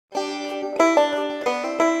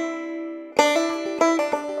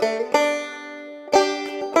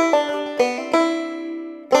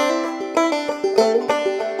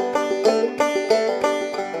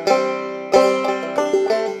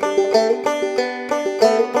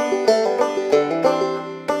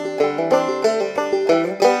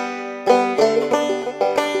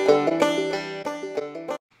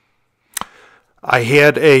I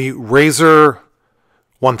had a RZR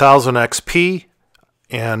 1000 XP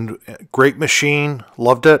and great machine,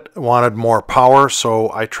 loved it, wanted more power,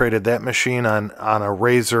 so I traded that machine on a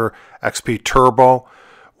RZR XP Turbo,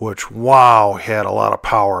 which, wow, had a lot of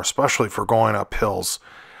power, especially for going up hills.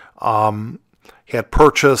 Had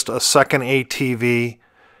purchased a second ATV,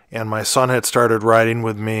 and my son had started riding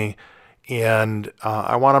with me, and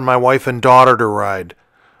I wanted my wife and daughter to ride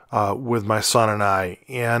with my son and I,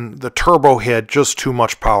 and the Turbo had just too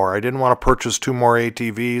much power. I didn't want to purchase two more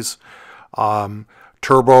ATVs.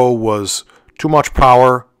 Turbo was too much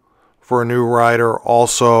power for a new rider,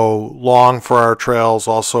 also long for our trails,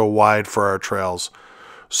 also wide for our trails.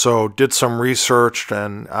 So did some research,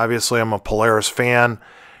 and obviously I'm a Polaris fan,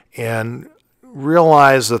 and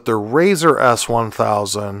realized that the RZR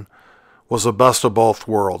S1000 was the best of both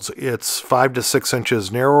worlds. It's 5 to 6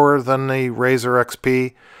 inches narrower than the RZR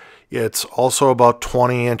XP. It's also about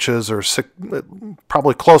 20 inches or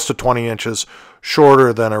probably close to 20 inches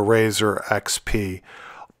shorter than a RZR XP,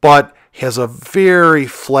 but has a very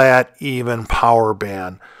flat, even power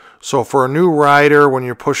band. So for a new rider, when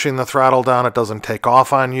you're pushing the throttle down, it doesn't take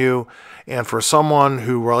off on you. And for someone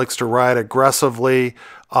who likes to ride aggressively,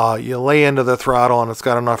 you lay into the throttle and it's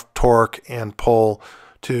got enough torque and pull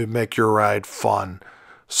to make your ride fun.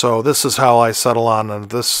 So this is how I settle on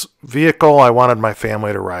this vehicle. I wanted my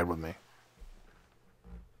family to ride with me.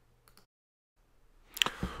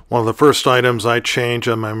 One of the first items I change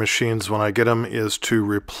on my machines when I get them is to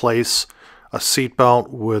replace a seatbelt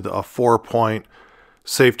with a 4-point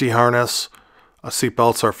safety harness.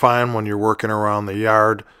 Seatbelts are fine when you're working around the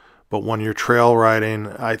yard, but when you're trail riding,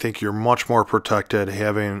 I think you're much more protected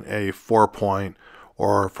having a 4-point,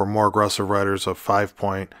 or for more aggressive riders, a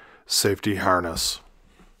 5-point safety harness.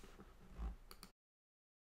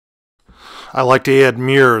 I like to add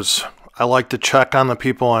mirrors. I like to check on the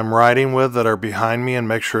people I'm riding with that are behind me and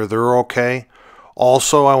make sure they're okay.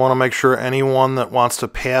 Also, I want to make sure anyone that wants to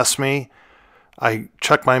pass me, I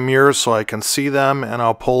check my mirrors so I can see them, and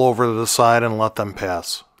I'll pull over to the side and let them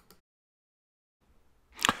pass.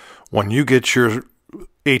 When you get your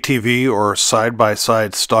ATV or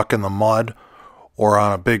side-by-side stuck in the mud or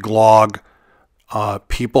on a big log,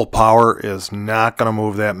 people power is not going to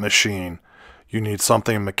move that machine. You need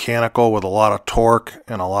something mechanical with a lot of torque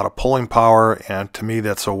and a lot of pulling power, and to me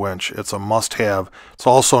that's a winch. It's a must-have. It's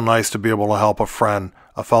also nice to be able to help a friend,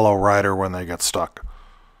 a fellow rider, when they get stuck.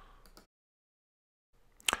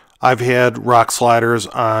 I've had rock sliders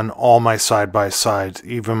on all my side-by-sides,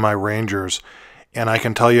 even my Rangers, and I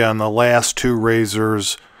can tell you on the last two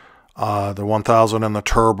RZRs, the 1000 and the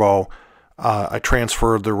Turbo, I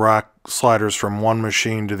transferred the rock sliders from one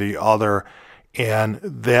machine to the other, and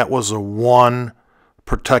that was the one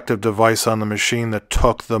protective device on the machine that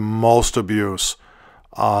took the most abuse.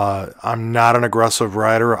 I'm not an aggressive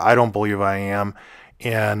rider. I don't believe I am.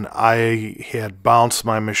 And I had bounced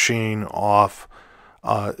my machine off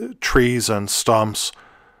trees and stumps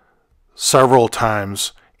several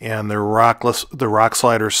times, and the rock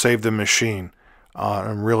slider saved the machine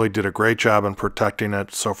and really did a great job in protecting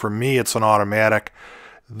it. So for me, it's an automatic.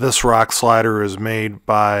 This rock slider is made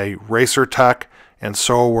by Racer Tech, and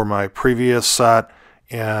so were my previous set,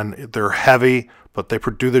 and they're heavy, but they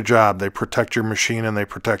do the job. They protect your machine and they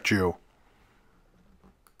protect you.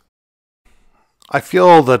 I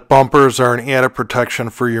feel that bumpers are an added protection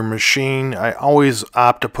for your machine. I always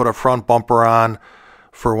opt to put a front bumper on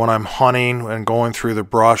for when I'm hunting and going through the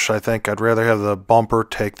brush. I think I'd rather have the bumper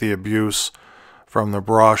take the abuse from the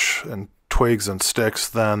brush and twigs and sticks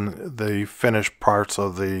than the finished parts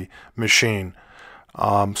of the machine.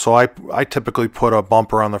 So I typically put a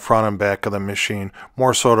bumper on the front and back of the machine,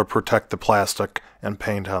 more so to protect the plastic and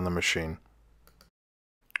paint on the machine.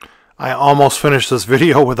 I almost finished this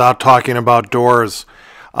video without talking about doors.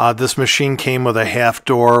 This machine came with a half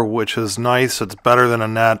door, which is nice. It's better than a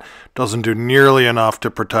net. Doesn't do nearly enough to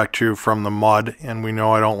protect you from the mud, and we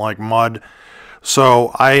know I don't like mud.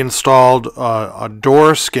 So I installed a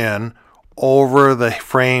door skin over the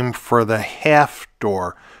frame for the half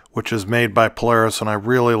door, which is made by Polaris, and I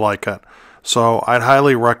really like it. So I'd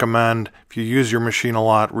highly recommend, if you use your machine a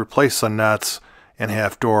lot, replace the nets and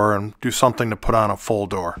half door and do something to put on a full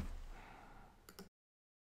door.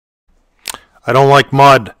 I don't like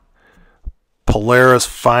mud. Polaris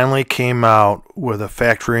finally came out with a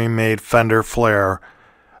factory-made fender flare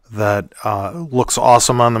that looks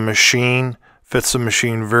awesome on the machine, fits the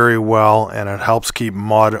machine very well, and it helps keep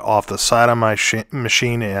mud off the side of my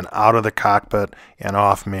machine and out of the cockpit and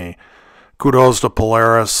off me. Kudos to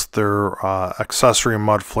Polaris. Their accessory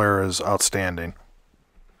mud flare is outstanding.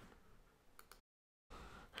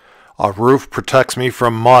 A roof protects me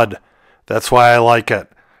from mud. That's why I like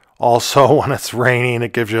it. Also, when it's raining,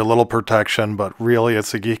 it gives you a little protection, but really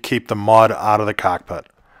it's to keep the mud out of the cockpit.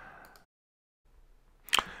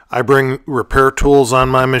 I bring repair tools on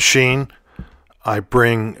my machine. I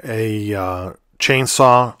bring a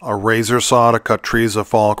chainsaw, a razor saw to cut trees that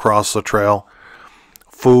fall across the trail,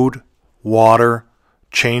 food, water,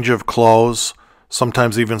 change of clothes,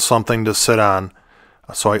 sometimes even something to sit on.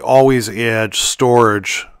 So I always add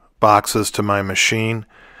storage boxes to my machine.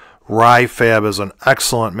 Fab is an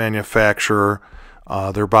excellent manufacturer.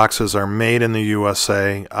 Their boxes are made in the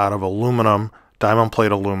USA out of aluminum, diamond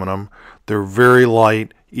plate aluminum. They're very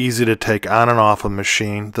light, easy to take on and off a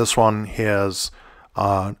machine. This one has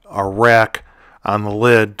a rack on the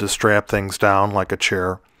lid to strap things down like a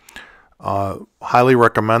chair. Highly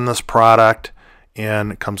recommend this product,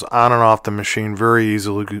 and it comes on and off the machine very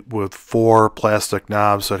easily with 4 plastic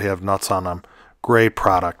knobs that have nuts on them. Great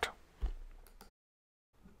product.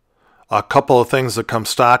 A couple of things that come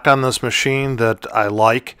stock on this machine that I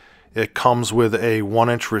like. It comes with a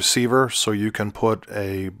 1-inch receiver, so you can put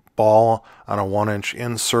a ball on a 1-inch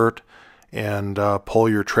insert and pull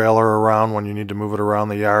your trailer around when you need to move it around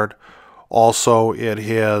the yard. Also, it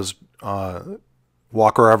has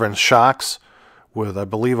Walker Evans shocks with, I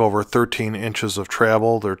believe, over 13 inches of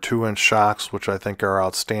travel. They're 2-inch shocks, which I think are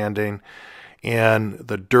outstanding. And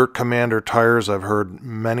the Dirt Commander tires, I've heard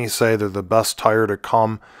many say they're the best tire to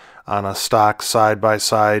come on a stock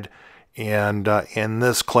side-by-side. And in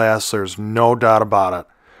this class, there's no doubt about it.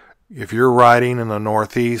 If you're riding in the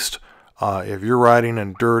Northeast, if you're riding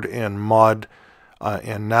in dirt and mud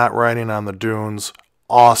and not riding on the dunes,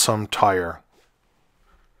 awesome tire.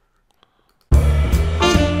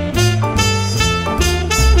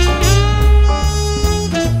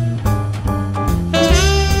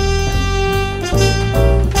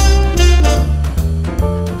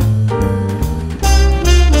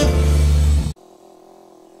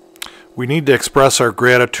 We need to express our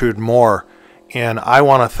gratitude more, and I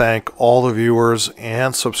want to thank all the viewers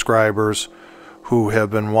and subscribers who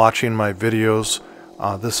have been watching my videos.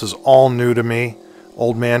 This is all new to me,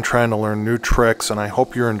 old man trying to learn new tricks, and I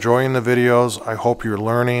hope you're enjoying the videos. I hope you're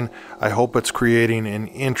learning. I hope it's creating an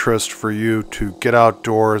interest for you to get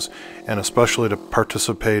outdoors and especially to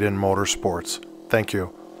participate in motorsports. Thank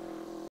you.